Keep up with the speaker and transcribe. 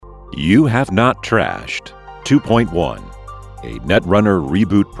You Have Not Trashed 2.1, a Netrunner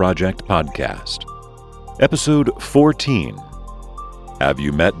Reboot Project podcast. Episode 14, Have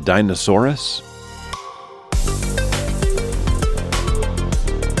You Met Dinosaurus?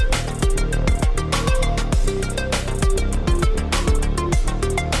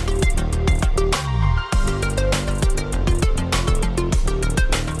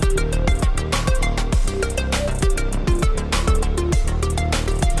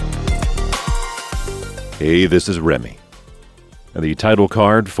 Hey, this is Remy. The title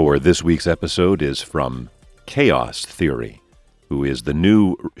card for this week's episode is from Chaos Theory, who is the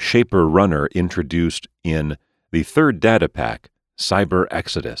new Shaper runner introduced in the third data pack, Cyber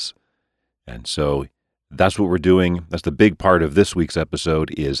Exodus. And so that's what we're doing. That's the big part of this week's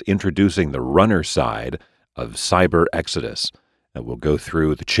episode, is introducing the runner side of Cyber Exodus. And we'll go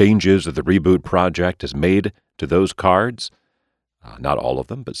through the changes that the Reboot Project has made to those cards. Not all of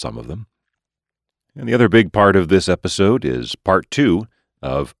them, but some of them. And the other big part of this episode is part 2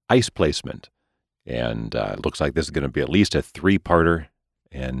 of ice placement. And it looks like this is going to be at least a 3-parter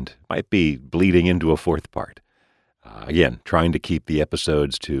and might be bleeding into a 4th part. Again, trying to keep the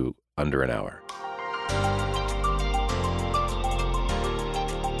episodes to under an hour.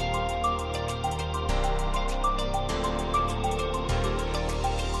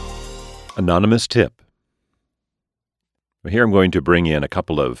 Anonymous tip. Here I'm going to bring in a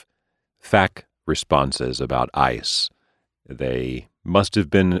couple of fact responses about ice. They must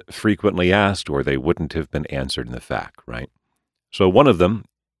have been frequently asked, or they wouldn't have been answered in the FAQ, right? So one of them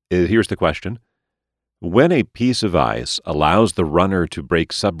is, here's the question. When a piece of ice allows the runner to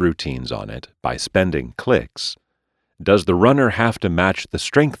break subroutines on it by spending clicks, does the runner have to match the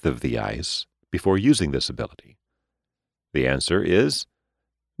strength of the ice before using this ability? The answer is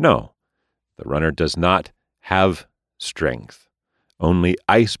no. The runner does not have strength. Only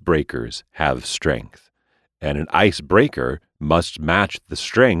icebreakers have strength, and an icebreaker must match the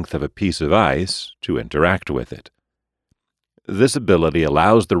strength of a piece of ice to interact with it. This ability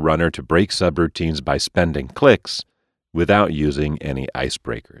allows the runner to break subroutines by spending clicks without using any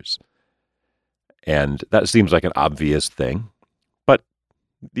icebreakers. And that seems like an obvious thing, but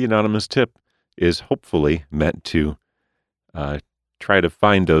the anonymous tip is hopefully meant to try to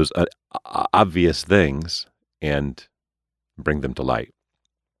find those obvious things and bring them to light.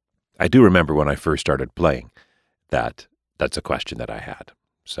 I do remember when I first started playing that's a question that I had.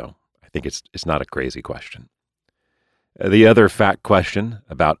 So I think it's not a crazy question. The other fact question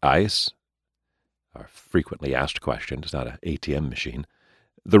about ice, a frequently asked question, it's not an ATM machine.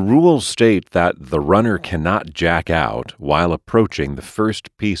 The rules state that the runner cannot jack out while approaching the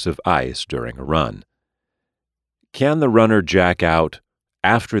first piece of ice during a run. Can the runner jack out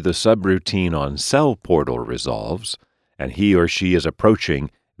after the subroutine on Cell Portal resolves and he or she is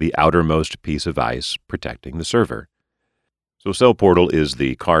approaching the outermost piece of ice protecting the server? So Cell Portal is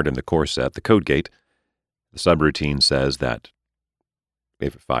the card in the core set, the code gate. The subroutine says that,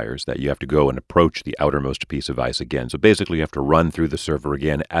 if it fires, that you have to go and approach the outermost piece of ice again. So basically you have to run through the server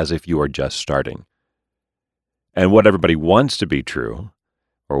again as if you are just starting. And what everybody wants to be true,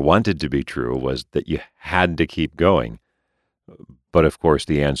 or wanted to be true, was that you had to keep going. But of course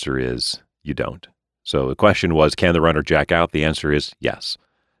the answer is you don't. So the question was, can the runner jack out? The answer is yes.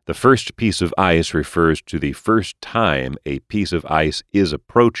 The first piece of ice refers to the first time a piece of ice is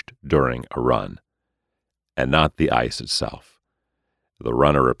approached during a run, and not the ice itself. The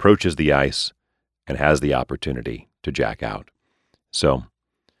runner approaches the ice and has the opportunity to jack out. So,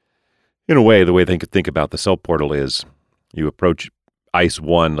 in a way, the way they could think about the Cell Portal is you approach ice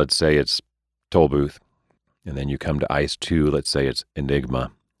 1, let's say it's Toll Booth, and then you come to ice 2, let's say it's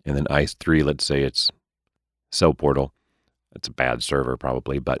Enigma, and then ice 3, let's say it's Cell Portal. It's a bad server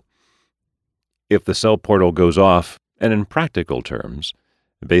probably, but if the Cell Portal goes off, and in practical terms,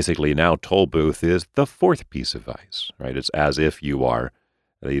 basically now Toll Booth is the 4th piece of ice, right? It's as if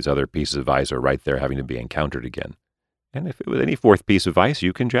these other pieces of ice are right there having to be encountered again. And if it was any 4th piece of ice,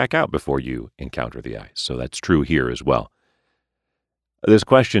 you can jack out before you encounter the ice. So that's true here as well. This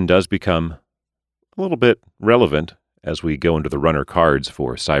question does become a little bit relevant as we go into the runner cards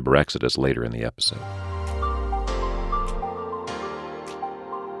for Cyber Exodus later in the episode.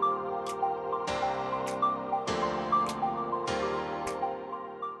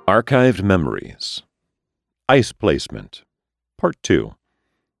 Archived Memories. Ice Placement. Part 2.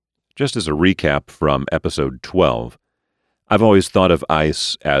 Just as a recap from episode 12, I've always thought of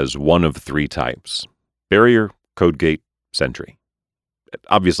ice as one of 3 types: barrier, code gate, sentry.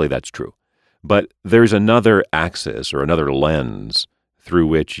 Obviously that's true. But there's another axis or another lens through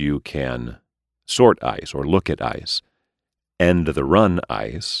which you can sort ice or look at ice. End the run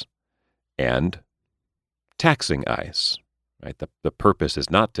ice and taxing ice. Right? The purpose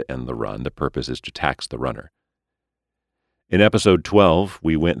is not to end the run. The purpose is to tax the runner. In episode 12,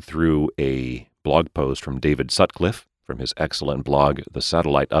 we went through a blog post from David Sutcliffe from his excellent blog, The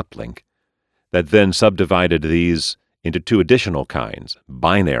Satellite Uplink, that then subdivided these into two additional kinds,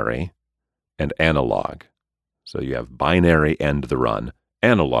 binary and analog. So you have binary end the run,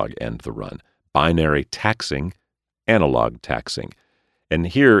 analog end the run, binary taxing, analog taxing. And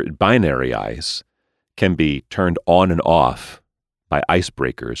here, binary ice can be turned on and off by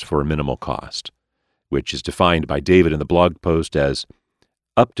icebreakers for a minimal cost, which is defined by David in the blog post as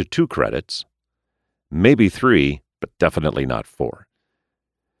up to 2 credits, maybe 3, but definitely not 4.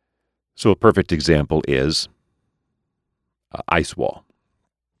 So a perfect example is ice wall.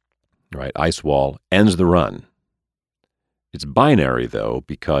 Right? Ice wall ends the run. It's binary, though,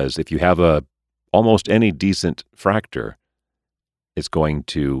 because if you have almost any decent fractor, it's going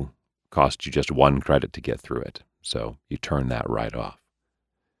to cost you just 1 credit to get through it. So you turn that right off.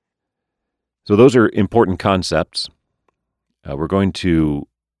 So those are important concepts. We're going to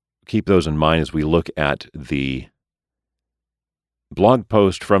keep those in mind as we look at the blog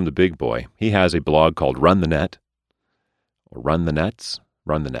post from the big boy. He has a blog called Run the Net, or Run the Nets,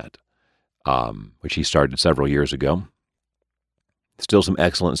 Run the Net, which he started several years ago. Still some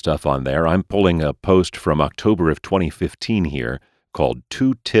excellent stuff on there. I'm pulling a post from October of 2015 here called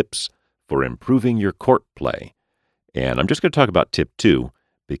 2 Tips for Improving Your Court Play. And I'm just going to talk about tip 2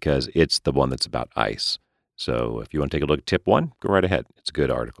 because it's the one that's about ice. So if you want to take a look at tip 1, go right ahead. It's a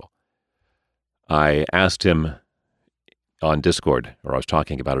good article. I asked him on Discord, or I was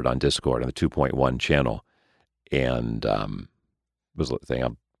talking about it on Discord on the 2.1 channel, and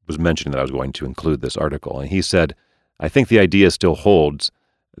was mentioning that I was going to include this article. And he said, I think the idea still holds.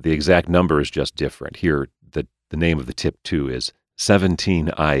 The exact number is just different. Here, the name of the tip 2 is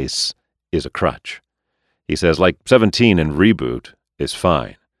 17 ice is a crutch. He says, like 17 and reboot is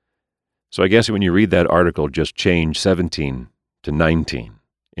fine. So I guess when you read that article, just change 17 to 19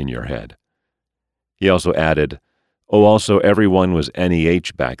 in your head. He also added, also everyone was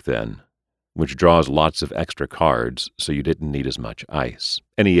NEH back then, which draws lots of extra cards, so you didn't need as much ice.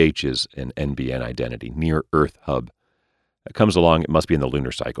 NEH is an NBN identity, Near Earth Hub. It comes along, it must be in the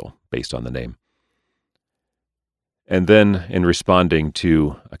lunar cycle, based on the name. And then, in responding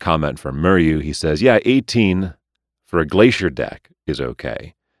to a comment from Murray, he says, 18 for a glacier deck is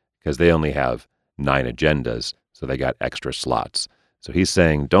okay, because they only have 9 agendas, so they got extra slots. So he's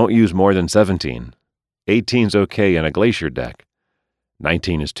saying, don't use more than 17. 18's okay in a glacier deck.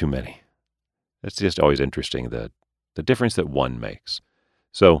 19 is too many. It's just always interesting, the difference that one makes.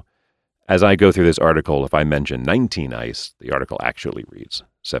 So, as I go through this article, if I mention 19 ice, the article actually reads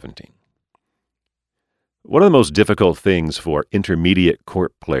 17. One of the most difficult things for intermediate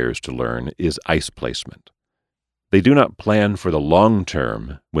court players to learn is ice placement. They do not plan for the long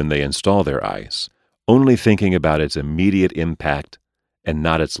term when they install their ice, only thinking about its immediate impact and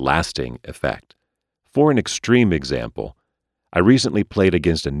not its lasting effect. For an extreme example, I recently played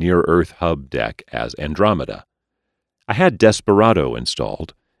against a near-Earth hub deck as Andromeda. I had Desperado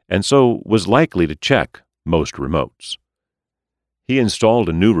installed, and so was likely to check most remotes. He installed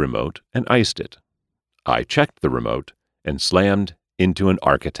a new remote and iced it. I checked the remote and slammed into an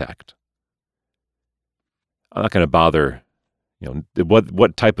Architect. I'm not going to bother,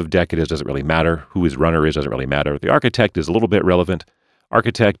 what type of deck it is doesn't really matter. Who his runner is doesn't really matter. The Architect is a little bit relevant.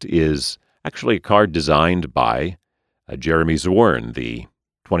 Architect is actually a card designed by Jeremy Zorn, the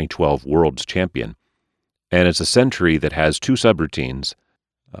 2012 World's Champion. And it's a sentry that has 2 subroutines.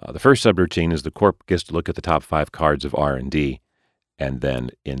 The first subroutine is the Corp gets to look at the top 5 cards of R&D and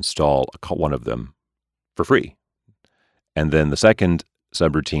then install one of them for free. And then the second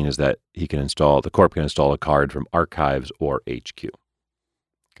subroutine is that the Corp can install a card from Archives or HQ.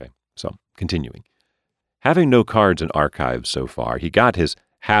 Okay, so continuing. Having no cards in Archives so far, he got his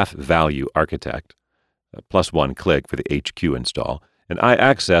half-value Architect, +1 click for the HQ install, and I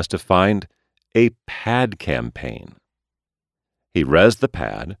access to find a pad campaign. He rezzed the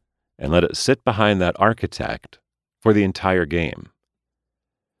pad and let it sit behind that Architect for the entire game.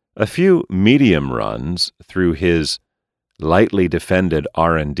 A few medium runs through his lightly defended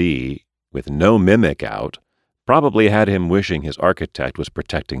R&D with no mimic out probably had him wishing his Architect was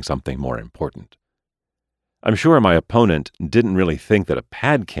protecting something more important. I'm sure my opponent didn't really think that a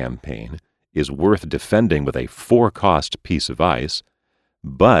pad campaign is worth defending with a 4-cost piece of ice,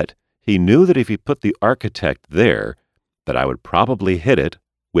 but he knew that if he put the Architect there, that I would probably hit it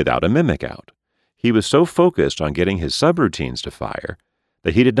without a mimic out. He was so focused on getting his subroutines to fire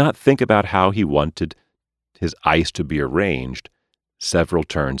that he did not think about how he wanted his ice to be arranged several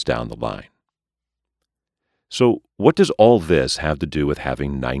turns down the line. So what does all this have to do with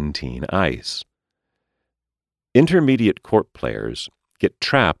having 19 ice? Intermediate court players get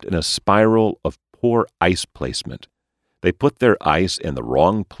trapped in a spiral of poor ice placement. They put their ice in the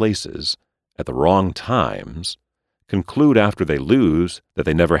wrong places at the wrong times, conclude after they lose that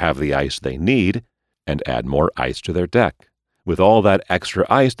they never have the ice they need, and add more ice to their deck. With all that extra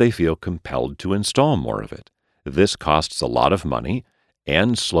ice, they feel compelled to install more of it. This costs a lot of money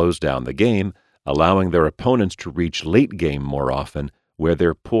and slows down the game, allowing their opponents to reach late game more often, where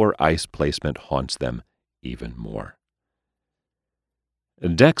their poor ice placement haunts them even more.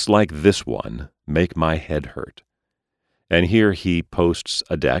 Decks like this one make my head hurt. And here he posts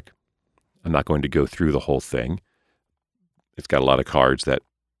a deck. I'm not going to go through the whole thing. It's got a lot of cards that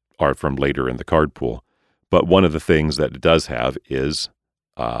are from later in the card pool. But one of the things that it does have is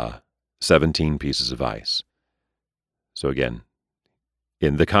 17 pieces of ice. So again,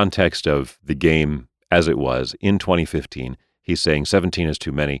 in the context of the game as it was in 2015, he's saying 17 is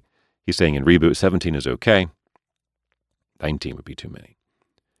too many. He's saying in Reboot, 17 is okay. 19 would be too many.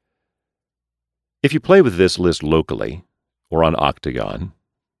 If you play with this list locally or on Octagon,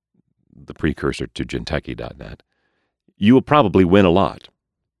 the precursor to Jinteki.net, you will probably win a lot.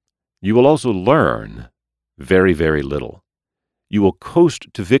 You will also learn very, very little. You will coast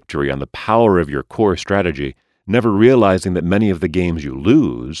to victory on the power of your core strategy, never realizing that many of the games you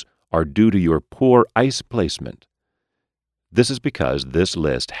lose are due to your poor ice placement. This is because this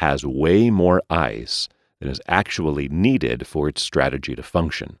list has way more ice than is actually needed for its strategy to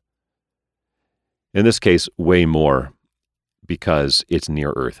function. In this case, way more because it's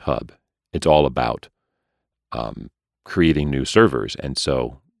near-Earth hub. It's all about creating new servers, and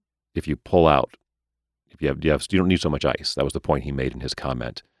so if you pull out, you don't need so much ice. That was the point he made in his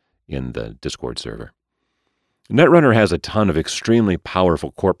comment in the Discord server. Netrunner has a ton of extremely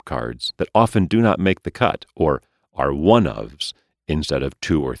powerful corp cards that often do not make the cut, or are one-ofs instead of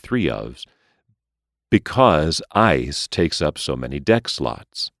two or three-ofs, because ice takes up so many deck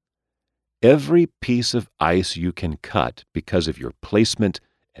slots. Every piece of ice you can cut because of your placement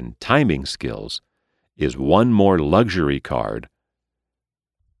and timing skills is one more luxury card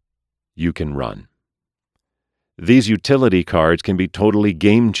you can run. These utility cards can be totally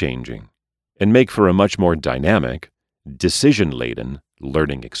game-changing and make for a much more dynamic, decision-laden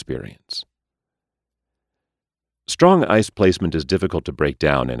learning experience. Strong ice placement is difficult to break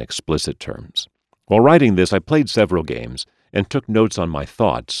down in explicit terms. While writing this, I played several games and took notes on my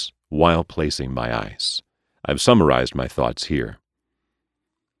thoughts while placing my ice. I've summarized my thoughts here.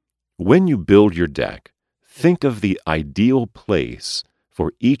 When you build your deck, think of the ideal place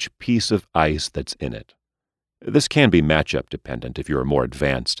for each piece of ice that's in it. This can be matchup dependent if you're a more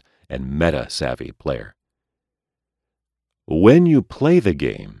advanced and meta-savvy player. When you play the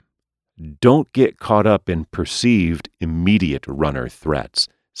game, don't get caught up in perceived immediate runner threats.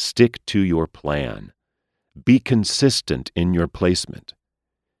 Stick to your plan. Be consistent in your placement.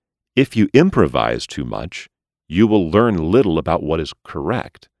 If you improvise too much, you will learn little about what is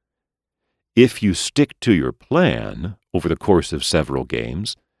correct. If you stick to your plan over the course of several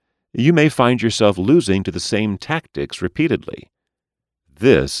games, you may find yourself losing to the same tactics repeatedly.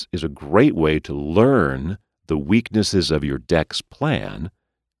 This is a great way to learn the weaknesses of your deck's plan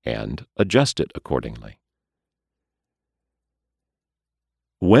and adjust it accordingly.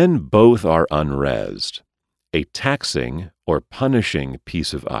 When both are unresed, a taxing or punishing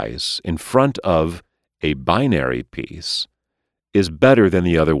piece of ice in front of a binary piece is better than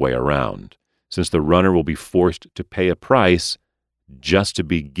the other way around, since the runner will be forced to pay a price just to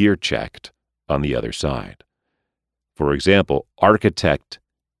be gear-checked on the other side. For example, Architect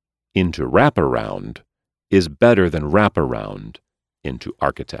into Wraparound is better than Wraparound into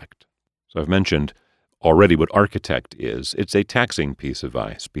Architect. So I've mentioned already what Architect is. It's a taxing piece of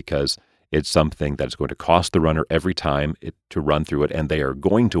ice because it's something that's going to cost the runner every time to run through it, and they are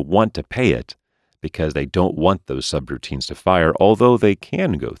going to want to pay it because they don't want those subroutines to fire, although they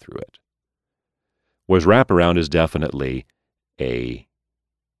can go through it. Whereas Wraparound is definitely a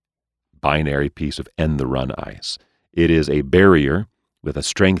binary piece of end-the-run ice. It is a barrier with a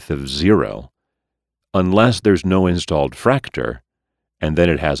strength of 0, unless there's no installed Fractor, and then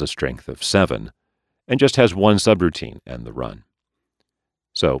it has a strength of 7, and just has one subroutine, end the run.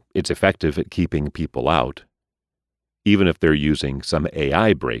 So it's effective at keeping people out, even if they're using some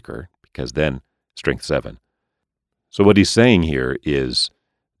AI breaker, because then strength 7. So what he's saying here is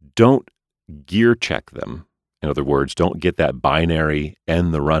don't gear check them. In other words, don't get that binary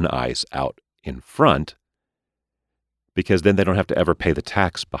end the run ice out in front, because then they don't have to ever pay the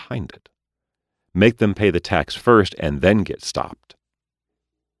tax behind it. Make them pay the tax first and then get stopped.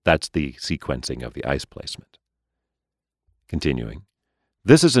 That's the sequencing of the ice placement. Continuing,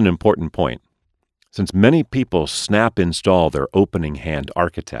 this is an important point, since many people snap install their opening hand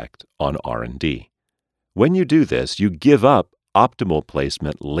architect on R&D. When you do this, you give up optimal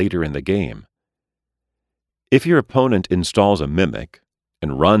placement later in the game. If your opponent installs a mimic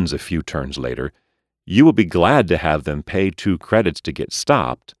and runs a few turns later, you will be glad to have them pay 2 credits to get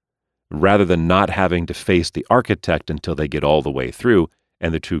stopped, rather than not having to face the architect until they get all the way through,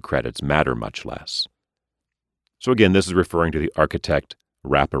 and the 2 credits matter much less. So again, this is referring to the architect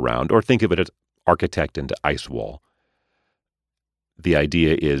wraparound, or think of it as architect into ice wall. The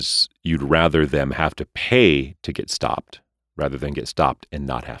idea is you'd rather them have to pay to get stopped, rather than get stopped and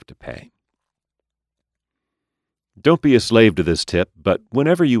not have to pay. Don't be a slave to this tip, but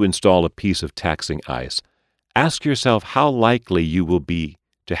whenever you install a piece of taxing ice, ask yourself how likely you will be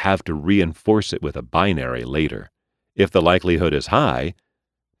to have to reinforce it with a binary later. If the likelihood is high,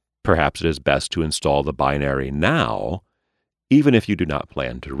 perhaps it is best to install the binary now, even if you do not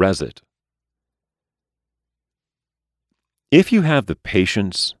plan to res it. If you have the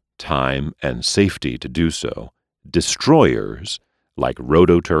patience, time, and safety to do so, destroyers like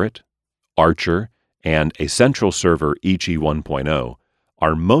Rototurret, Archer, and a central server Ichi 1.0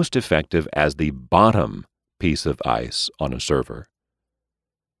 are most effective as the bottom piece of ice on a server.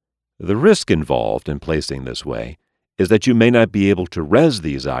 The risk involved in placing this way is that you may not be able to res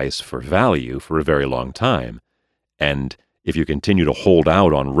these ice for value for a very long time, and if you continue to hold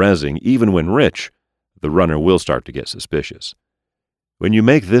out on resing even when rich, the runner will start to get suspicious. When you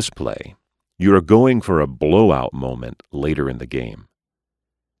make this play, you are going for a blowout moment later in the game.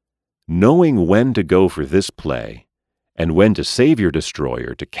 Knowing when to go for this play and when to save your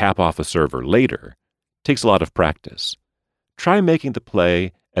destroyer to cap off a server later takes a lot of practice. Try making the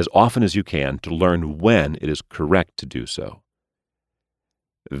play as often as you can to learn when it is correct to do so.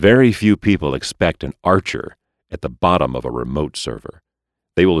 Very few people expect an Archer at the bottom of a remote server.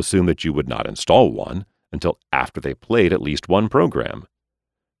 They will assume that you would not install one until after they played at least one program.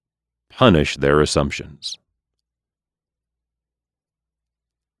 Punish their assumptions.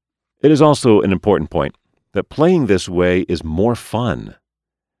 It is also an important point that playing this way is more fun.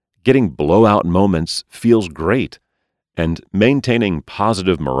 Getting blowout moments feels great, and maintaining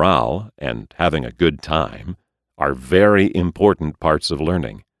positive morale and having a good time are very important parts of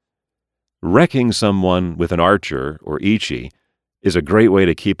learning. Wrecking someone with an Archer or Ichi is a great way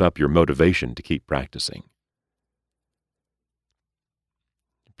to keep up your motivation to keep practicing.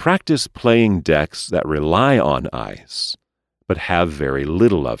 Practice playing decks that rely on ice, but have very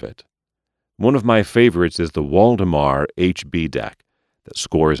little of it. One of my favorites is the Waldemar HB deck that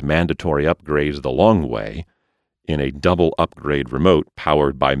scores mandatory upgrades the long way in a double upgrade remote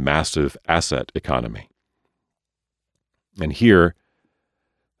powered by massive asset economy. And here,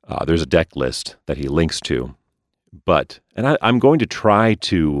 there's a deck list that he links to, I'm going to try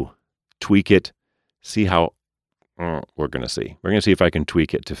to tweak it, see how, we're going to see. We're going to see if I can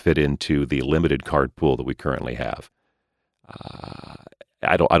tweak it to fit into the limited card pool that we currently have.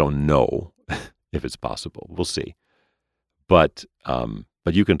 I don't know if it's possible. We'll see. But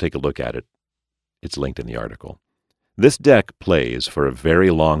you can take a look at it. It's linked in the article. This deck plays for a very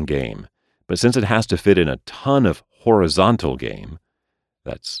long game, but since it has to fit in a ton of horizontal game,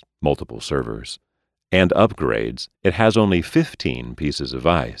 that's multiple servers, and upgrades, it has only 15 pieces of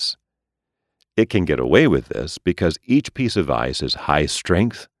ice. It can get away with this because each piece of ice is high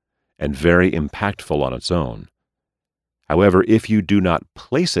strength and very impactful on its own. However, if you do not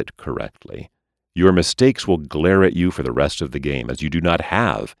place it correctly, your mistakes will glare at you for the rest of the game, as you do not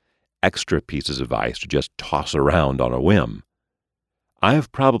have extra pieces of ice to just toss around on a whim. I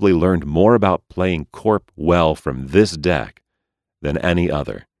have probably learned more about playing Corp well from this deck than any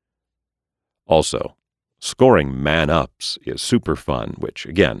other. Also, scoring man-ups is super fun, which,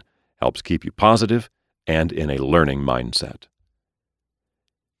 again, helps keep you positive and in a learning mindset.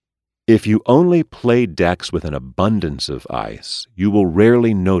 If you only play decks with an abundance of ice, you will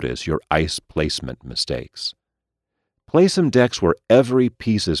rarely notice your ice placement mistakes. Play some decks where every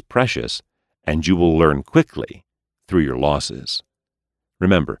piece is precious, and you will learn quickly through your losses.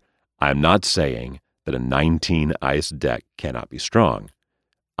 Remember, I'm not saying that a 19 ice deck cannot be strong.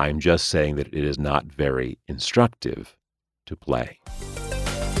 I'm just saying that it is not very instructive to play.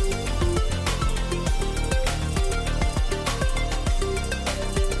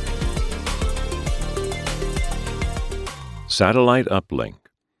 Satellite Uplink.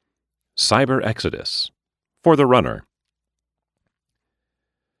 Cyber Exodus. For the runner.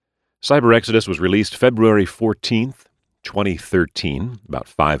 Cyber Exodus was released February 14th, 2013, about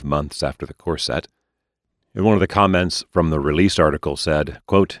 5 months after the core set. And one of the comments from the release article said,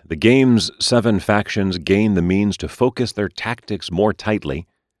 quote, "The game's 7 factions gain the means to focus their tactics more tightly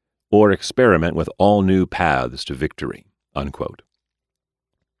or experiment with all new paths to victory," unquote.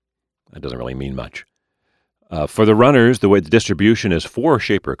 That doesn't really mean much. For the runners, the distribution is 4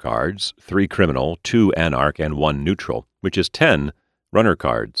 Shaper cards, 3 Criminal, 2 Anarch, and 1 Neutral, which is 10 runner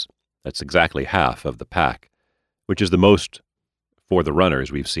cards. That's exactly half of the pack, which is the most for the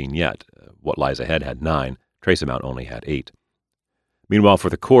runners we've seen yet. What Lies Ahead had 9. Trace Amount only had 8. Meanwhile, for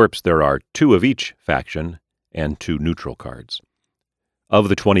the Corps, there are 2 of each faction and 2 neutral cards. Of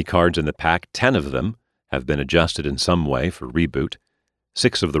the 20 cards in the pack, 10 of them have been adjusted in some way for reboot,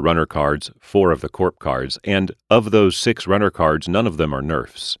 6 of the runner cards, 4 of the Corp cards, and of those 6 runner cards, none of them are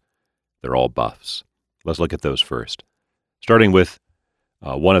nerfs. They're all buffs. Let's look at those first. Starting with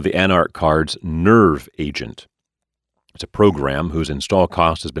one of the Anarch cards, Nerve Agent. It's a program whose install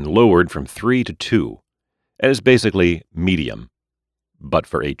cost has been lowered from 3 to 2, and is basically medium, but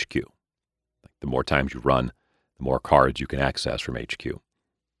for HQ. The more times you run, the more cards you can access from HQ.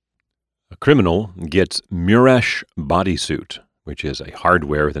 A Criminal gets Muresh Bodysuit, which is a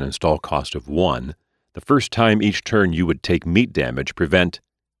hardware with an install cost of 1. The first time each turn you would take meat damage, prevent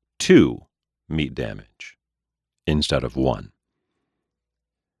 2 meat damage instead of 1.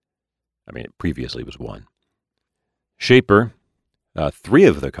 It previously was 1. Shaper, 3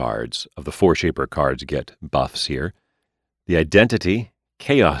 of the cards, of the 4 Shaper cards, get buffs here. The Identity,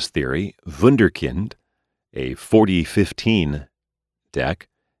 Chaos Theory, Wunderkind, a 40-15 deck,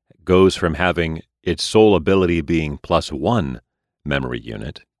 goes from having its sole ability being +1 memory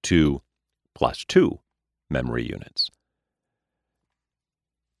unit to +2 memory units.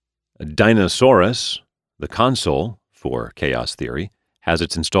 Dinosaurus, the console for Chaos Theory, has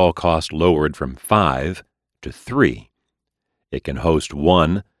its install cost lowered from 5 to 3. It can host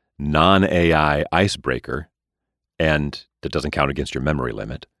 1 non-AI icebreaker, and that doesn't count against your memory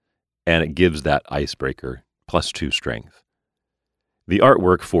limit, and it gives that icebreaker +2 strength. The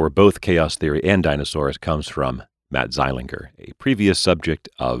artwork for both Chaos Theory and Dinosaurus comes from Matt Zeilinger, a previous subject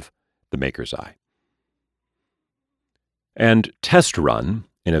of The Maker's Eye. And Test Run,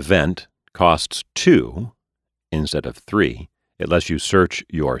 an event, costs 2 instead of 3. It lets you search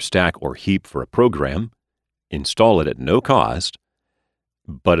your stack or heap for a program, install it at no cost,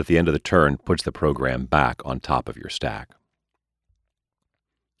 but at the end of the turn puts the program back on top of your stack.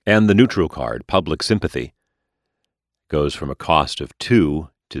 And the neutral card, Public Sympathy, goes from a cost of 2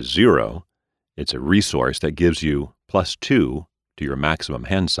 to 0. It's a resource that gives you +2 to your maximum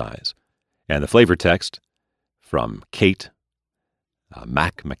hand size. And the flavor text from Kate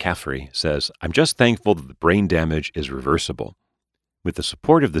McCaffrey says, "I'm just thankful that the brain damage is reversible. With the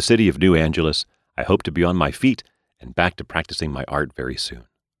support of the city of New Angeles, I hope to be on my feet and back to practicing my art very soon."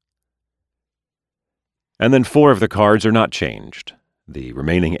 And then 4 of the cards are not changed. The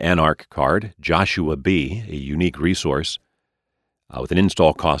remaining Anarch card, Joshua B., a unique resource with an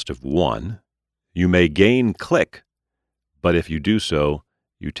install cost of 1. You may gain click, but if you do so,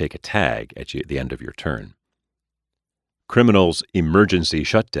 you take a tag at the end of your turn. Criminal's Emergency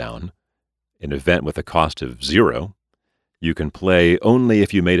Shutdown, an event with a cost of 0. You can play only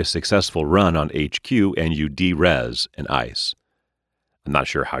if you made a successful run on HQ and you de-res an ice. I'm not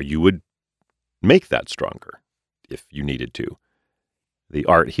sure how you would make that stronger if you needed to. The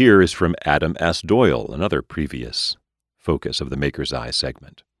art here is from Adam S. Doyle, another previous focus of the Maker's Eye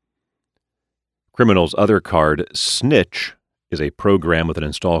segment. Criminal's other card, Snitch, is a program with an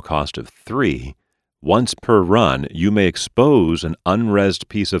install cost of 3. Once per run, you may expose an unresed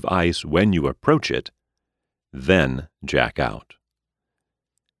piece of ice when you approach it, then jack out.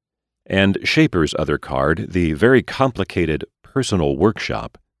 And Shaper's other card, the very complicated Personal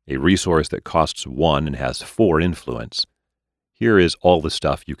Workshop, a resource that costs 1 and has 4 influence. Here is all the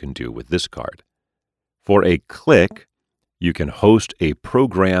stuff you can do with this card. For a click, you can host a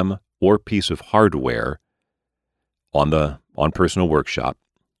program or piece of hardware on Personal Workshop.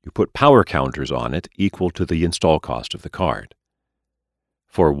 You put power counters on it equal to the install cost of the card.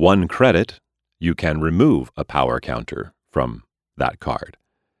 For 1 credit, you can remove a power counter from that card.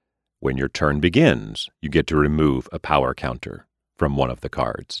 When your turn begins, you get to remove a power counter from one of the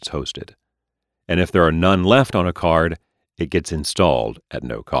cards it's hosted. And if there are none left on a card, it gets installed at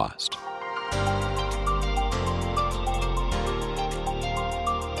no cost.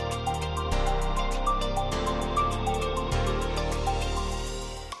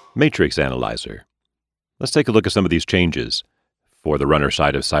 Matrix Analyzer. Let's take a look at some of these changes for the runner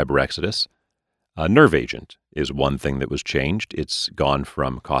side of Cyber Exodus. Nerve Agent is one thing that was changed. It's gone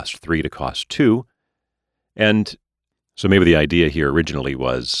from cost 3 to cost 2. And so maybe the idea here originally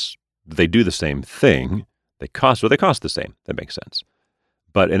was they do the same thing, They cost the same. That makes sense.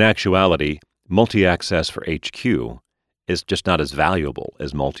 But in actuality, multi-access for HQ is just not as valuable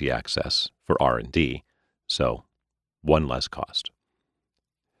as multi-access for R&D, so one less cost.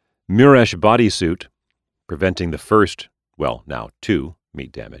 Muresh bodysuit, preventing the first, now 2,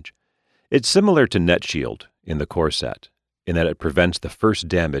 meat damage. It's similar to Net Shield in the core set, in that it prevents the first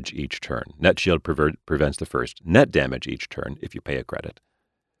damage each turn. Net Shield prevents the first net damage each turn if you pay a credit.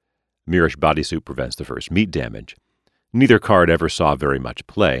 Muresh bodysuit prevents the first meat damage. Neither card ever saw very much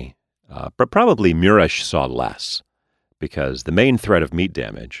play, but probably Muresh saw less, because the main threat of meat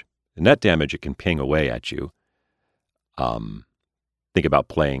damage, the net damage it can ping away at you. Think about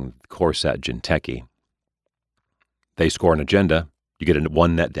playing core set Jinteki. They score an agenda, you get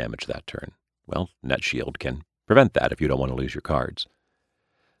 1 net damage that turn. Well, Net Shield can prevent that if you don't want to lose your cards.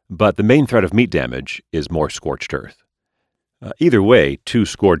 But the main threat of meat damage is more Scorched Earth. Either way, 2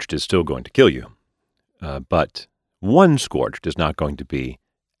 Scorched is still going to kill you. But 1 Scorched is not going to be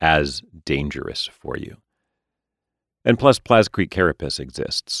as dangerous for you. And plus, Plascrete Carapace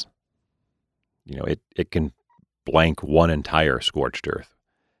exists. It can blank 1 entire Scorched Earth.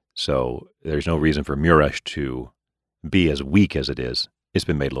 So there's no reason for Muresh to be as weak as it is. It's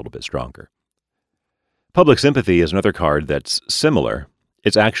been made a little bit stronger. Public Sympathy is another card that's similar.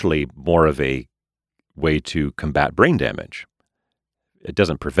 It's actually more of a way to combat brain damage. It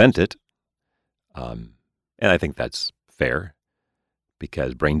doesn't prevent it. And I think that's fair,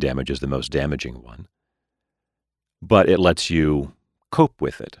 because brain damage is the most damaging one. But it lets you cope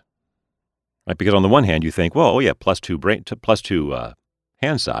with it. Right? Because on the one hand, you think, plus 2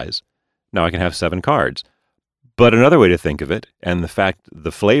 hand size. Now I can have 7 cards. But another way to think of it, and the fact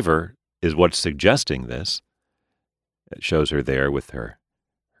the flavor is what's suggesting this, it shows her there with her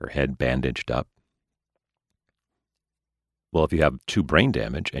head bandaged up. Well, if you have 2 brain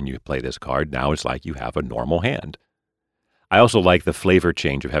damage and you play this card, now it's like you have a normal hand. I also like the flavor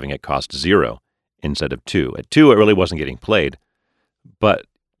change of having it cost 0 instead of 2. At 2, it really wasn't getting played. But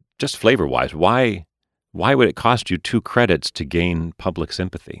just flavor-wise, why would it cost you 2 credits to gain public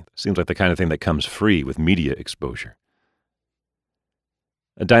sympathy? Seems like the kind of thing that comes free with media exposure.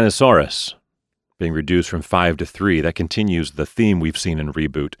 A Dinosaurus being reduced from 5 to 3, that continues the theme we've seen in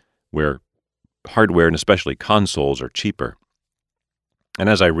Reboot, where hardware and especially consoles are cheaper. And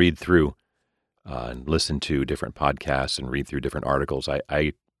as I read through and listen to different podcasts and read through different articles,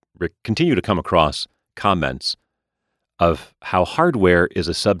 I continue to come across comments of how hardware is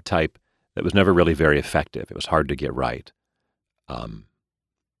a subtype that was never really very effective. It was hard to get right.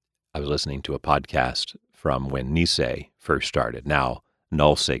 I was listening to a podcast from when Nisei first started, now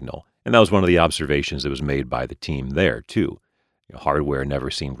Null Signal, and that was one of the observations that was made by the team there, too. Hardware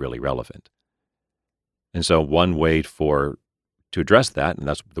never seemed really relevant. And so one way to address that, and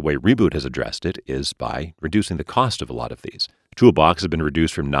that's the way Reboot has addressed it, is by reducing the cost of a lot of these. Toolbox has been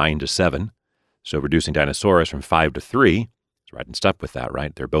reduced from 9 to 7, so reducing Dinosaurus from 5 to 3, it's right in step with that,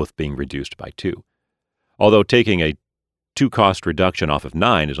 right? They're both being reduced by 2. Although taking a 2 cost reduction off of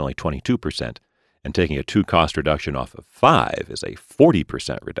 9 is only 22%, and taking a 2 cost reduction off of 5 is a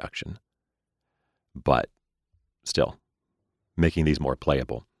 40% reduction. But still, making these more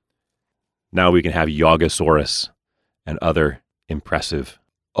playable. Now we can have Yogosaurus and other impressive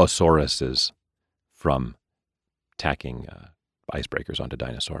osauruses from tacking icebreakers onto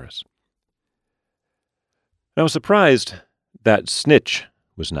Dinosaurus. I was surprised that Snitch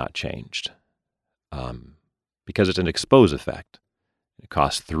was not changed, because it's an expose effect. It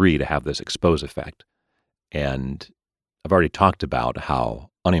costs 3 to have this expose effect, and I've already talked about how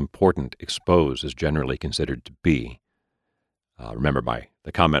unimportant expose is generally considered to be. Remember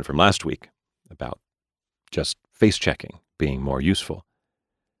the comment from last week about just face checking being more useful.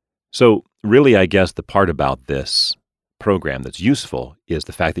 So really, I guess the part about this program that's useful is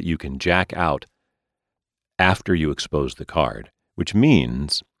the fact that you can jack out after you expose the card, which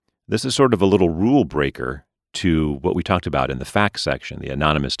means this is sort of a little rule breaker to what we talked about in the facts section, the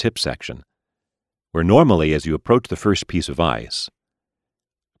anonymous tip section, where normally as you approach the first piece of ice,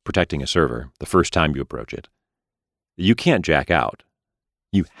 protecting a server, the first time you approach it, you can't jack out.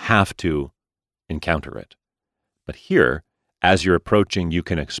 You have to encounter it. But here, as you're approaching, you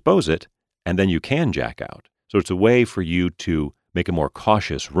can expose it, and then you can jack out. So it's a way for you to make a more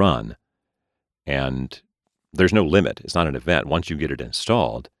cautious run. And there's no limit. It's not an event. Once you get it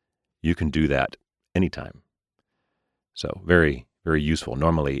installed, you can do that anytime. So very, very useful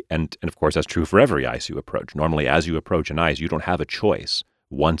normally. And of course, that's true for every ice you approach. Normally, as you approach an ice, you don't have a choice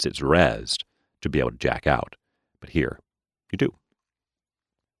once it's rezzed to be able to jack out. But here, you do.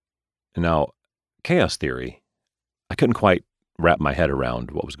 And now, Chaos Theory, I couldn't quite wrap my head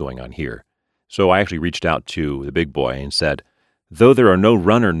around what was going on here. So I actually reached out to the big boy and said, though there are no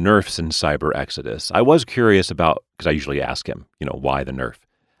runner nerfs in Cyber Exodus, I was curious about, because I usually ask him, why the nerf?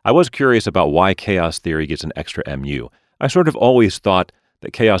 I was curious about why Chaos Theory gets an extra MU. I sort of always thought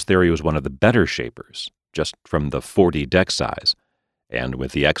that Chaos Theory was one of the better shapers, just from the 40 deck size. And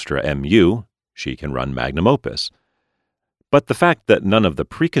with the extra MU, she can run Magnum Opus. But the fact that none of the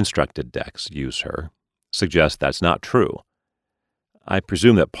pre-constructed decks use her suggests that's not true. I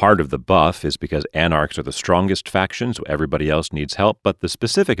presume that part of the buff is because Anarchs are the strongest faction, so everybody else needs help, but the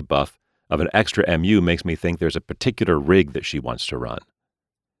specific buff of an extra MU makes me think there's a particular rig that she wants to run.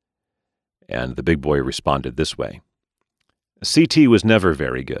 And the big boy responded this way. CT was never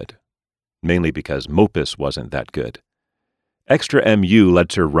very good, mainly because Mopus wasn't that good. Extra MU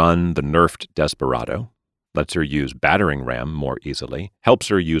lets her run the nerfed Desperado, lets her use Battering Ram more easily, helps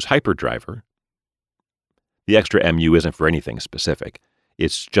her use Hyperdriver. The extra MU isn't for anything specific.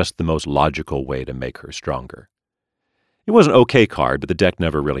 It's just the most logical way to make her stronger. It was an okay card, but the deck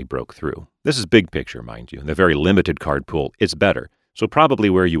never really broke through. This is big picture, mind you. In the very limited card pool, it's better. So probably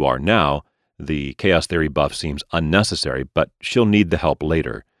where you are now, the Chaos Theory buff seems unnecessary, but she'll need the help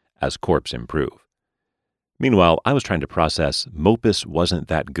later as corps improve. Meanwhile, I was trying to process Mopus wasn't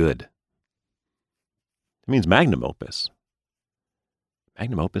that good. It means Magnum Opus.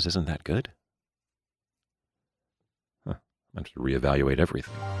 Magnum Opus isn't that good? I have to reevaluate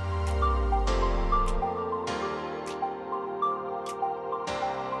everything.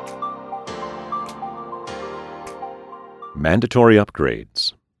 Mandatory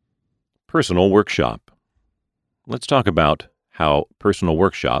upgrades. Personal Workshop. Let's talk about how Personal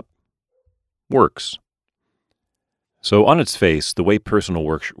Workshop works. So on its face, the way Personal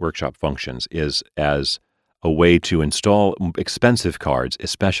Workshop functions is as a way to install expensive cards,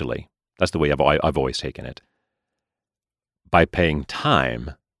 especially. That's the way I've always taken it. By paying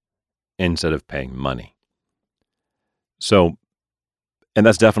time instead of paying money. So, and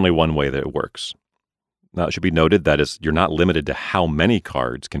that's definitely one way that it works. Now, it should be noted that you're not limited to how many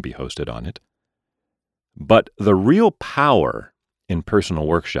cards can be hosted on it. But the real power in Personal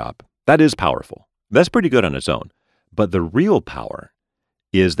Workshop, that is powerful. That's pretty good on its own. But the real power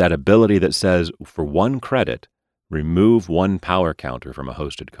is that ability that says, for 1 credit, remove 1 power counter from a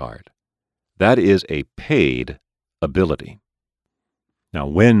hosted card. That is a paid ability. Now,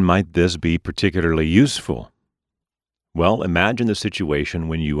 when might this be particularly useful? Well, imagine the situation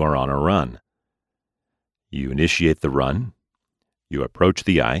when you are on a run. You initiate the run, you approach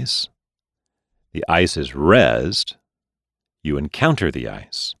the ice is rezzed, you encounter the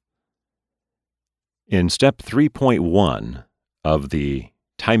ice. In step 3.1 of the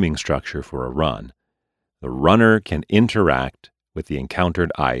timing structure for a run, the runner can interact with the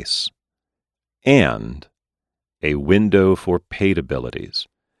encountered ice and a window for paid abilities.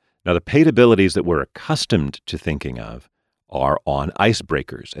 Now, the paid abilities that we're accustomed to thinking of are on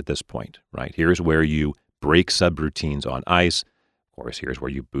icebreakers at this point, right? Here's where you break subroutines on ice. Of course, here's where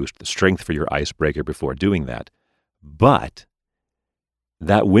you boost the strength for your icebreaker before doing that. But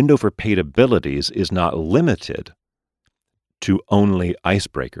that window for paid abilities is not limited to only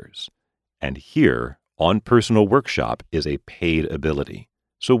icebreakers. And here, on Personal Workshop, is a paid ability.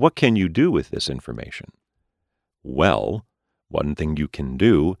 So what can you do with this information? Well, one thing you can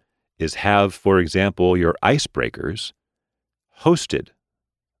do is have, for example, your icebreakers hosted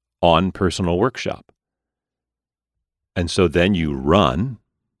on Personal Workshop. And so then you run,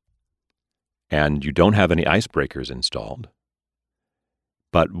 and you don't have any icebreakers installed.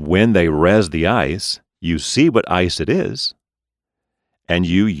 But when they res the ice, you see what ice it is, and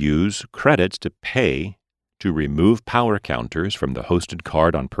you use credits to pay to remove power counters from the hosted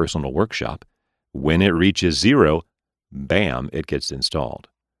card on Personal Workshop. When it reaches 0, bam, it gets installed.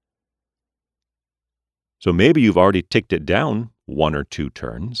 So maybe you've already ticked it down 1 or 2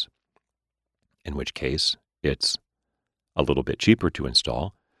 turns, in which case it's a little bit cheaper to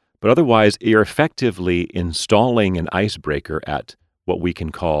install. But otherwise, you're effectively installing an icebreaker at what we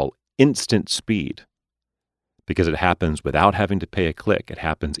can call instant speed, because it happens without having to pay a click. It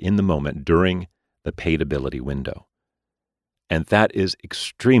happens in the moment during the paid ability window. And that is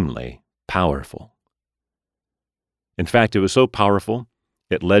extremely powerful. In fact, it was so powerful,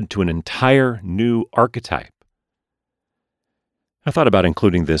 it led to an entire new archetype. I thought about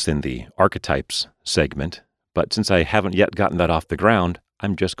including this in the archetypes segment, but since I haven't yet gotten that off the ground,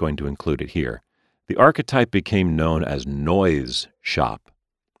 I'm just going to include it here. The archetype became known as Noise Shop.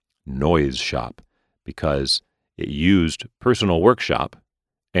 Noise Shop, because it used Personal Workshop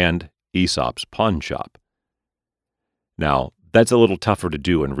and Aesop's Pawn Shop. Now, that's a little tougher to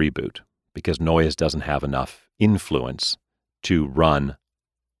do in Reboot, because Noise doesn't have enough influence to run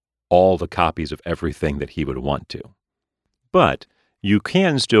all the copies of everything that he would want to. But you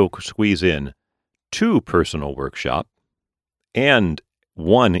can still squeeze in 2 Personal Workshop and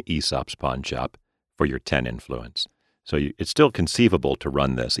 1 Aesop's Pawn Shop for your 10 influence. So it's still conceivable to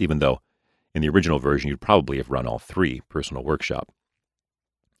run this, even though in the original version you'd probably have run all 3 Personal Workshop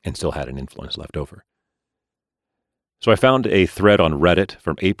and still had an influence left over. So I found a thread on Reddit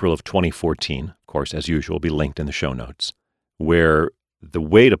from April of 2014, of course, as usual, will be linked in the show notes, where the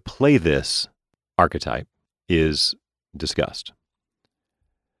way to play this archetype is discussed.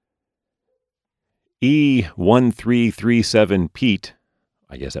 E1337 Pete,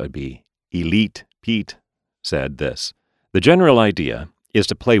 I guess that would be Elite Pete, said this: "The general idea is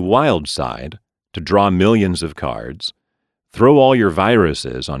to play wild side, to draw millions of cards, throw all your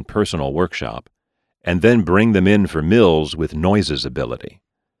viruses on Personal Workshop, and then bring them in for mills with Noise's ability."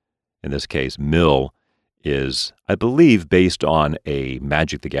 In this case, mill is, I believe, based on a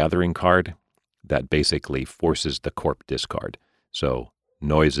Magic the Gathering card that basically forces the corp discard. So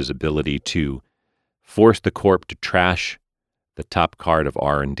Noise's ability to force the corp to trash the top card of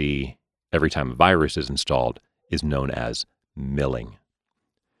R&D every time a virus is installed is known as milling.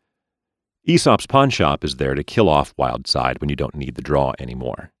 Aesop's Pawn Shop is there to kill off wild side when you don't need the draw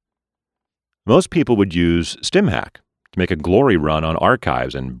anymore. Most people would use StimHack to make a glory run on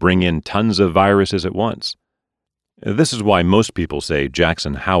archives and bring in tons of viruses at once. This is why most people say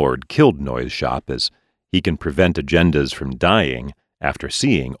Jackson Howard killed Noise Shop, as he can prevent agendas from dying after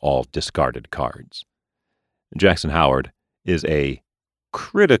seeing all discarded cards. Jackson Howard is a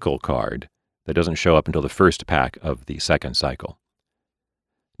critical card that doesn't show up until the first pack of the second cycle.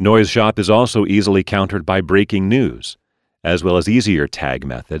 Noise Shop is also easily countered by breaking news, as well as easier tag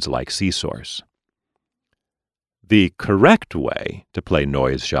methods like C-Source. The correct way to play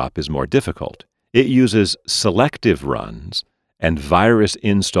Noise Shop is more difficult. It uses selective runs and virus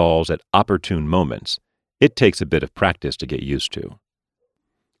installs at opportune moments. It takes a bit of practice to get used to.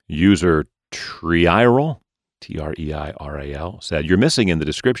 User Treiral, T-R-E-I-R-A-L, said, "You're missing in the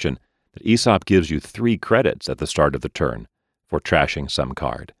description that Aesop gives you 3 credits at the start of the turn for trashing some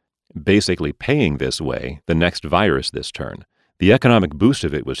card, basically paying this way the next virus this turn. The economic boost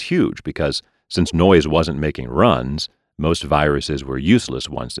of it was huge because since Noise wasn't making runs, most viruses were useless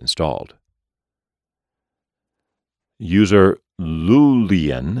once installed." User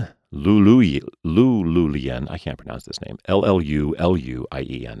Lulian, I can't pronounce this name,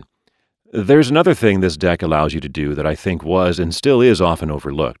 L-L-U-L-U-I-E-N. "There's another thing this deck allows you to do that I think was and still is often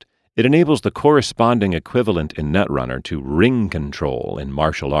overlooked. It enables the corresponding equivalent in Netrunner to ring control in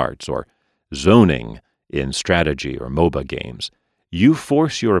martial arts or zoning in strategy or MOBA games. You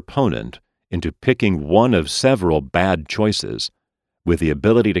force your opponent into picking one of several bad choices with the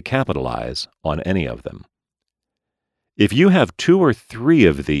ability to capitalize on any of them. If you have 2 or 3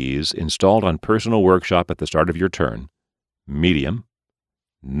 of these installed on Personal Workshop at the start of your turn, Medium,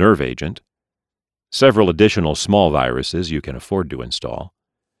 Nerve Agent, several additional small viruses you can afford to install,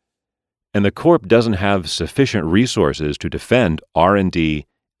 and the Corp doesn't have sufficient resources to defend R&D,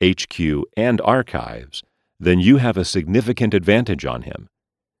 HQ, and archives, then you have a significant advantage on him.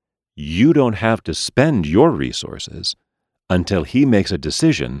 You don't have to spend your resources until he makes a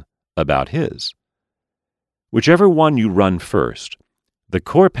decision about his. Whichever one you run first, the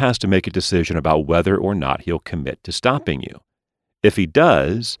Corp has to make a decision about whether or not he'll commit to stopping you. If he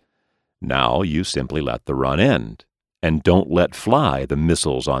does, now you simply let the run end, and don't let fly the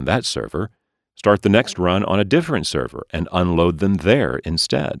missiles on that server. Start the next run on a different server and unload them there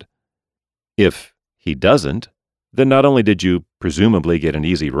instead. If he doesn't, then not only did you presumably get an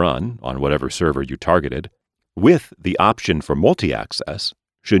easy run on whatever server you targeted, with the option for multi-access,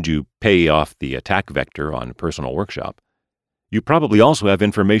 should you pay off the attack vector on Personal Workshop, you probably also have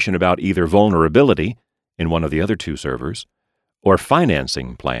information about either vulnerability in one of the other 2 servers, or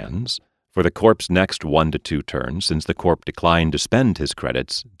financing plans for the Corp's next 1 to 2 turns, since the Corp declined to spend his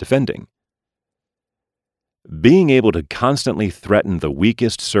credits defending. Being able to constantly threaten the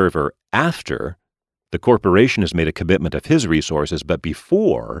weakest server after the corporation has made a commitment of his resources, but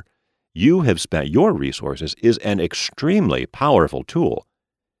before you have spent your resources, is an extremely powerful tool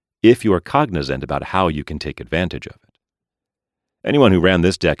if you are cognizant about how you can take advantage of it. Anyone who ran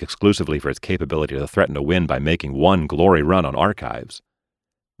this deck exclusively for its capability to threaten a win by making 1 glory run on archives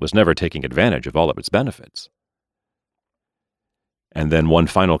was never taking advantage of all of its benefits. And then one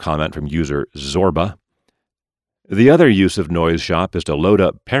final comment from user Zorba. "The other use of Noise Shop is to load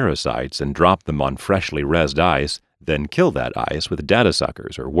up parasites and drop them on freshly rezzed ice, then kill that ice with data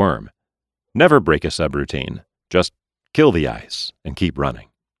suckers or worm. Never break a subroutine. Just kill the ice and keep running."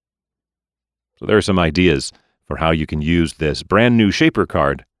 So there are some ideas for how you can use this brand new Shaper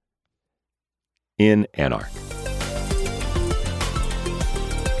card in Anarch.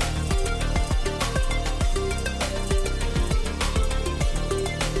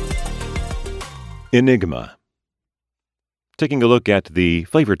 Enigma. Taking a look at the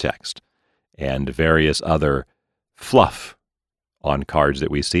flavor text and various other fluff on cards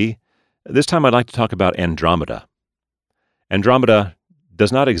that we see. This time I'd like to talk about Andromeda. Andromeda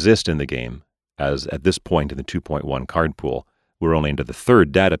does not exist in the game, as at this point in the 2.1 card pool, we're only into the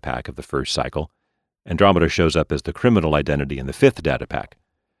third data pack of the first cycle. Andromeda shows up as the criminal identity in the fifth data pack.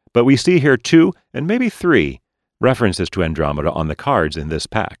 But we see here 2 and maybe 3 references to Andromeda on the cards in this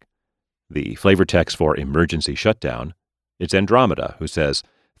pack. The flavor text for Emergency Shutdown, it's Andromeda, who says,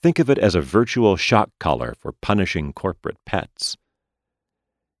 think of it as a virtual shock collar for punishing corporate pets.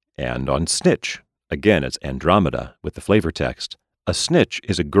 And on Snitch, again, it's Andromeda with the flavor text, a snitch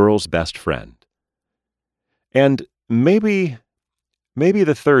is a girl's best friend. And maybe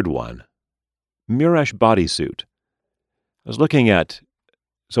the third one, Muresh bodysuit. I was looking at,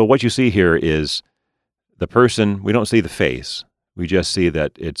 so what you see here is the person, we don't see the face, we just see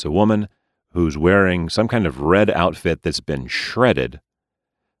that it's a woman who's wearing some kind of red outfit that's been shredded,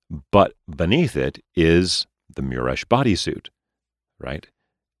 but beneath it is the Muresh bodysuit, right?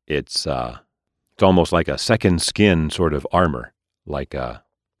 It's almost like a second skin sort of armor, like a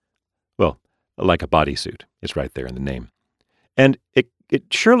bodysuit. It's right there in the name. And it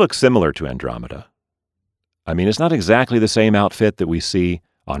sure looks similar to Andromeda. I mean, it's not exactly the same outfit that we see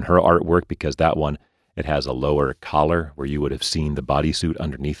on her artwork, because that one, it has a lower collar where you would have seen the bodysuit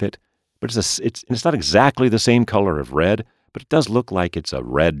underneath it. But it's not exactly the same color of red, but it does look like it's a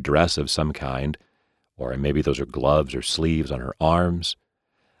red dress of some kind, or maybe those are gloves or sleeves on her arms.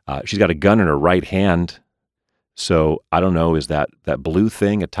 She's got a gun in her right hand, so I don't know, is that blue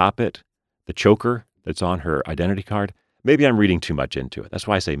thing atop it, the choker that's on her identity card? Maybe I'm reading too much into it. That's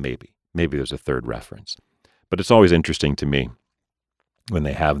why I say maybe. Maybe there's a third reference. But it's always interesting to me when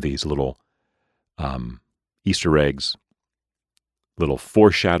they have these little Easter eggs, little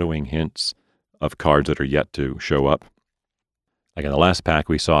foreshadowing hints of cards that are yet to show up. Like in the last pack,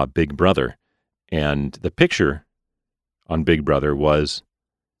 we saw Big Brother, and the picture on Big Brother was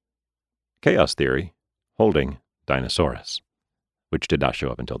Chaos Theory holding Dinosaurus, which did not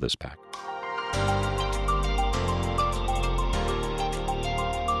show up until this pack.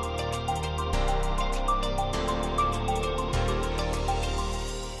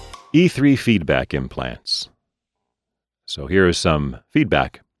 E3 feedback implants. So here is some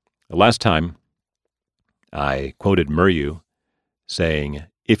feedback. The last time I quoted Muryu saying,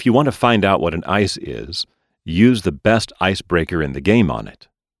 if you want to find out what an ice is, use the best icebreaker in the game on it,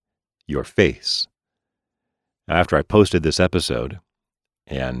 your face. After I posted this episode,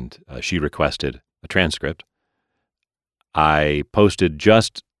 and she requested a transcript, I posted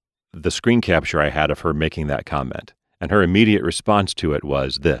just the screen capture I had of her making that comment, and her immediate response to it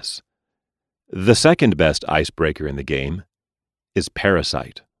was this: the second best icebreaker in the game is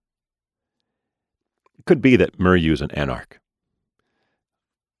Parasite. It could be that Muryu's an anarch.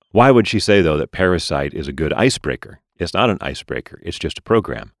 Why would she say, though, that Parasite is a good icebreaker? It's not an icebreaker, it's just a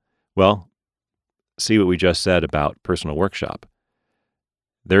program. Well, see what we just said about Personal Workshop.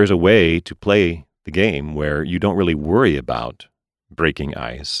 There's a way to play the game where you don't really worry about breaking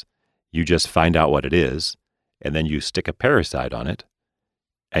ice. You just find out what it is, and then you stick a parasite on it,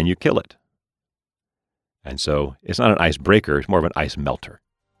 and you kill it. And so it's not an icebreaker, it's more of an ice melter.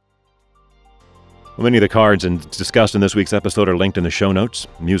 Well, many of the cards discussed in this week's episode are linked in the show notes.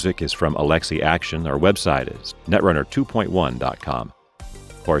 Music is from Alexi Action. Our website is netrunner2.1.com.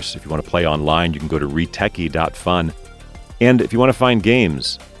 Of course, if you want to play online, you can go to retechie.fun. And if you want to find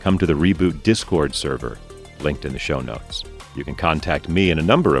games, come to the Reboot Discord server, linked in the show notes. You can contact me in a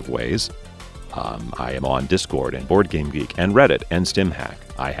number of ways. I am on Discord and Board Game Geek and Reddit and StimHack.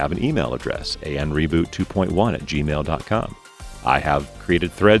 I have an email address, anreboot2.1@gmail.com. I have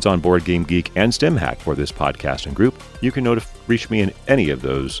created threads on Board Game Geek and StimHack for this podcast and group. You can reach me in any of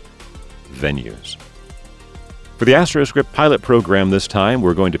those venues. For the AstroScript pilot program this time,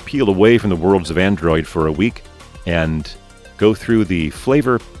 we're going to peel away from the worlds of Android for a week and go through the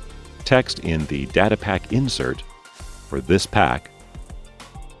flavor text in the data pack insert for this pack,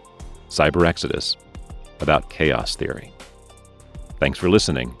 Cyber Exodus, about chaos theory. Thanks for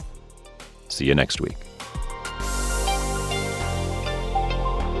listening. See you next week.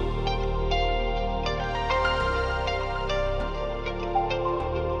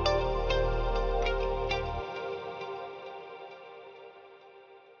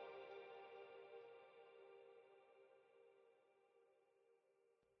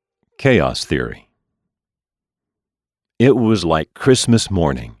 Chaos theory. It was like Christmas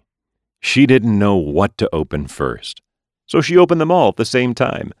morning. She didn't know what to open first, so she opened them all at the same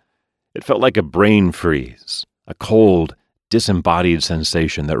time. It felt like a brain freeze, a cold, disembodied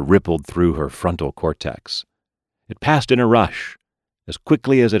sensation that rippled through her frontal cortex. It passed in a rush, as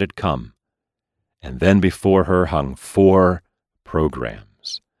quickly as it had come, and then before her hung 4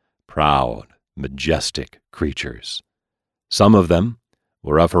 programs, proud, majestic creatures. Some of them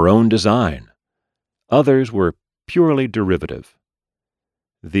were of her own design. Others were purely derivative.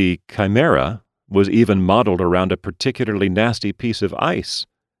 The chimera was even modeled around a particularly nasty piece of ice,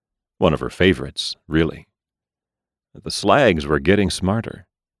 one of her favorites, really. The slags were getting smarter,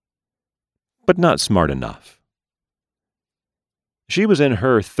 but not smart enough. She was in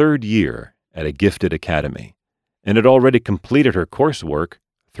her 3rd year at a gifted academy, and had already completed her coursework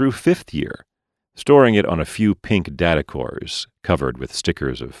through 5th year, storing it on a few pink data cores covered with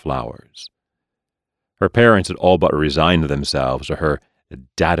stickers of flowers. Her parents had all but resigned themselves to her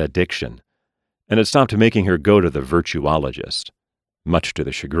data addiction, and had stopped making her go to the virtuologist, much to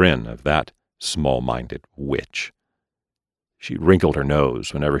the chagrin of that small-minded witch. She wrinkled her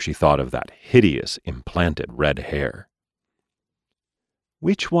nose whenever she thought of that hideous implanted red hair.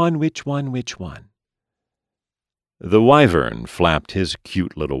 Which one? The wyvern flapped his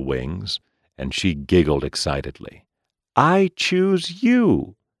cute little wings, and she giggled excitedly. I choose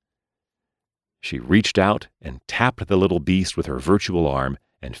you! She reached out and tapped the little beast with her virtual arm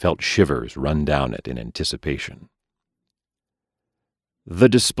and felt shivers run down it in anticipation. The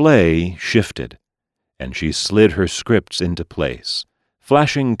display shifted, and she slid her scripts into place,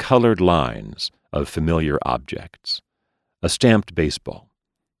 flashing colored lines of familiar objects. A stamped baseball,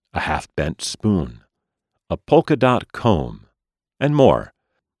 a half-bent spoon, a polka-dot comb, and more,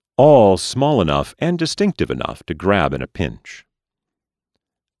 all small enough and distinctive enough to grab in a pinch.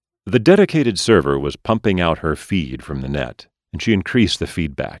 The dedicated server was pumping out her feed from the net, and she increased the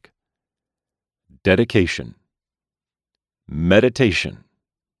feedback. Dedication, meditation,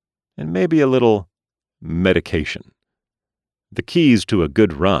 and maybe a little medication. The keys to a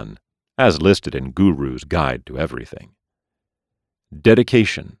good run, as listed in Guru's Guide to Everything.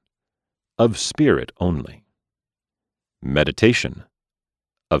 Dedication, of spirit only. Meditation,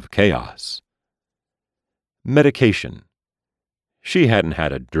 of chaos. Medication. She hadn't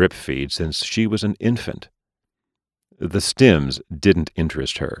had a drip feed since she was an infant. The stims didn't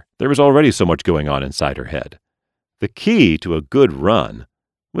interest her. There was already so much going on inside her head. The key to a good run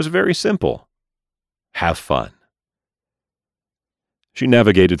was very simple. Have fun. She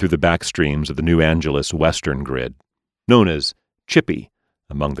navigated through the back streams of the New Angeles Western Grid, known as Chippy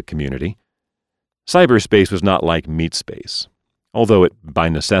among the community. Cyberspace was not like meat space, although it by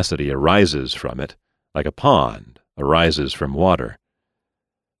necessity arises from it, like a pond arises from water.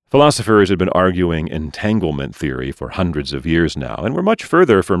 Philosophers had been arguing entanglement theory for hundreds of years now, and were much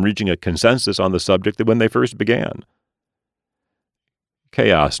further from reaching a consensus on the subject than when they first began.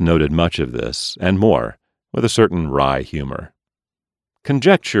 Chaos noted much of this, and more, with a certain wry humor.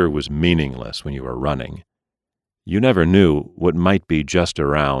 Conjecture was meaningless when you were running. You never knew what might be just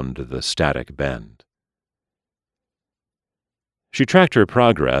around the static bend. She tracked her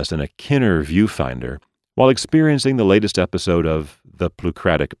progress in a Kinner viewfinder while experiencing the latest episode of The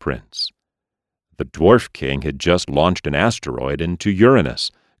Plutocratic Prince. The Dwarf King had just launched an asteroid into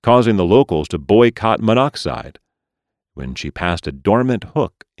Uranus, causing the locals to boycott monoxide, when she passed a dormant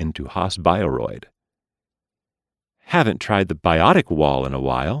hook into Haas Bioroid. Haven't tried the biotic wall in a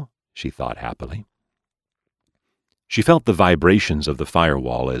while, she thought happily. She felt the vibrations of the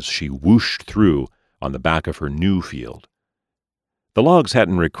firewall as she whooshed through on the back of her new field. The logs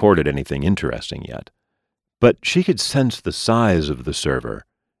hadn't recorded anything interesting yet, but she could sense the size of the server,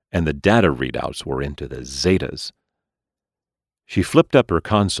 and the data readouts were into the zetas. She flipped up her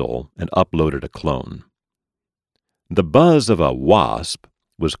console and uploaded a clone. The buzz of a wasp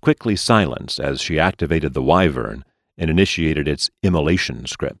was quickly silenced as she activated the wyvern and initiated its immolation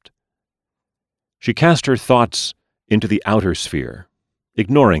script. She cast her thoughts into the outer sphere,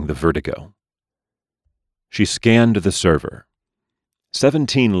 ignoring the vertigo. She scanned the server.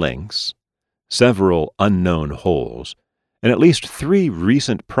 17 links, several unknown holes, and at least 3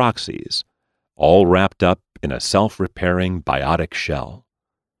 recent proxies, all wrapped up in a self-repairing biotic shell.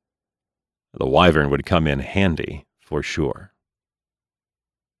 The wyvern would come in handy, for sure.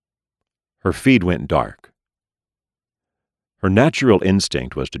 Her feed went dark. Her natural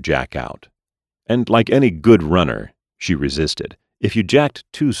instinct was to jack out, and like any good runner, she resisted. If you jacked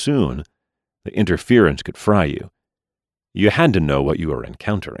too soon, the interference could fry you. You had to know what you were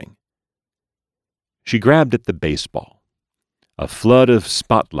encountering. She grabbed at the baseball, a flood of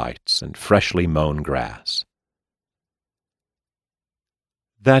spotlights and freshly mown grass.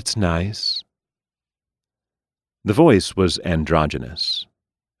 That's nice. The voice was androgynous,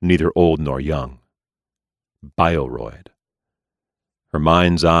 neither old nor young. Bioroid. Her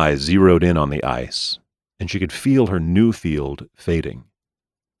mind's eye zeroed in on the ice, and she could feel her new field fading.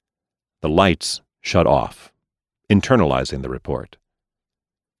 The lights shut off, internalizing the report.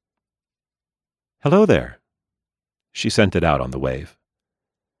 Hello there. She sent it out on the wave.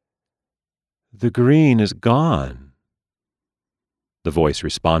 The green is gone. The voice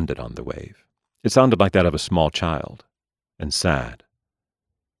responded on the wave. It sounded like that of a small child, and sad.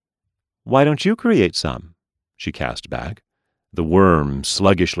 Why don't you create some? She cast back, the worm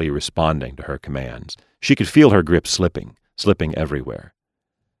sluggishly responding to her commands. She could feel her grip slipping everywhere.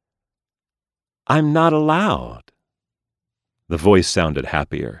 I'm not allowed. The voice sounded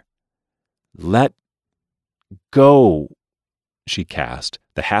happier. Let go, she cast,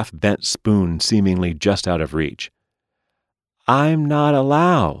 the half-bent spoon seemingly just out of reach. I'm not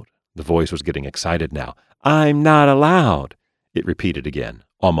allowed. The voice was getting excited now. I'm not allowed, it repeated again,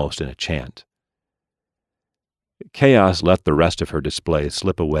 almost in a chant. Chaos let the rest of her display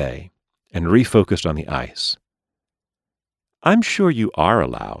slip away and refocused on the ice. I'm sure you are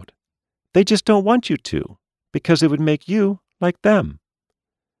allowed. They just don't want you to, because it would make you like them.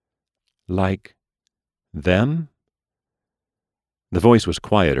 Like them? The voice was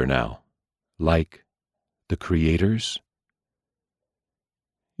quieter now. Like the creators?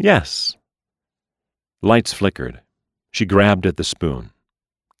 Yes. Lights flickered. She grabbed at the spoon.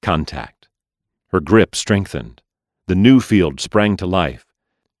 Contact. Her grip strengthened. The new field sprang to life.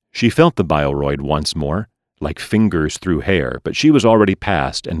 She felt the bioroid once more, like fingers through hair, but she was already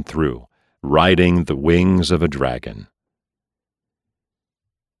past and through, riding the wings of a dragon.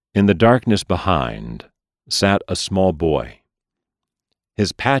 In the darkness behind sat a small boy.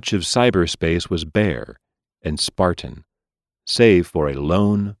 His patch of cyberspace was bare and Spartan, save for a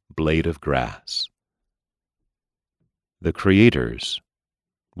lone blade of grass. The creators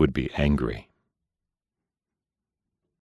would be angry.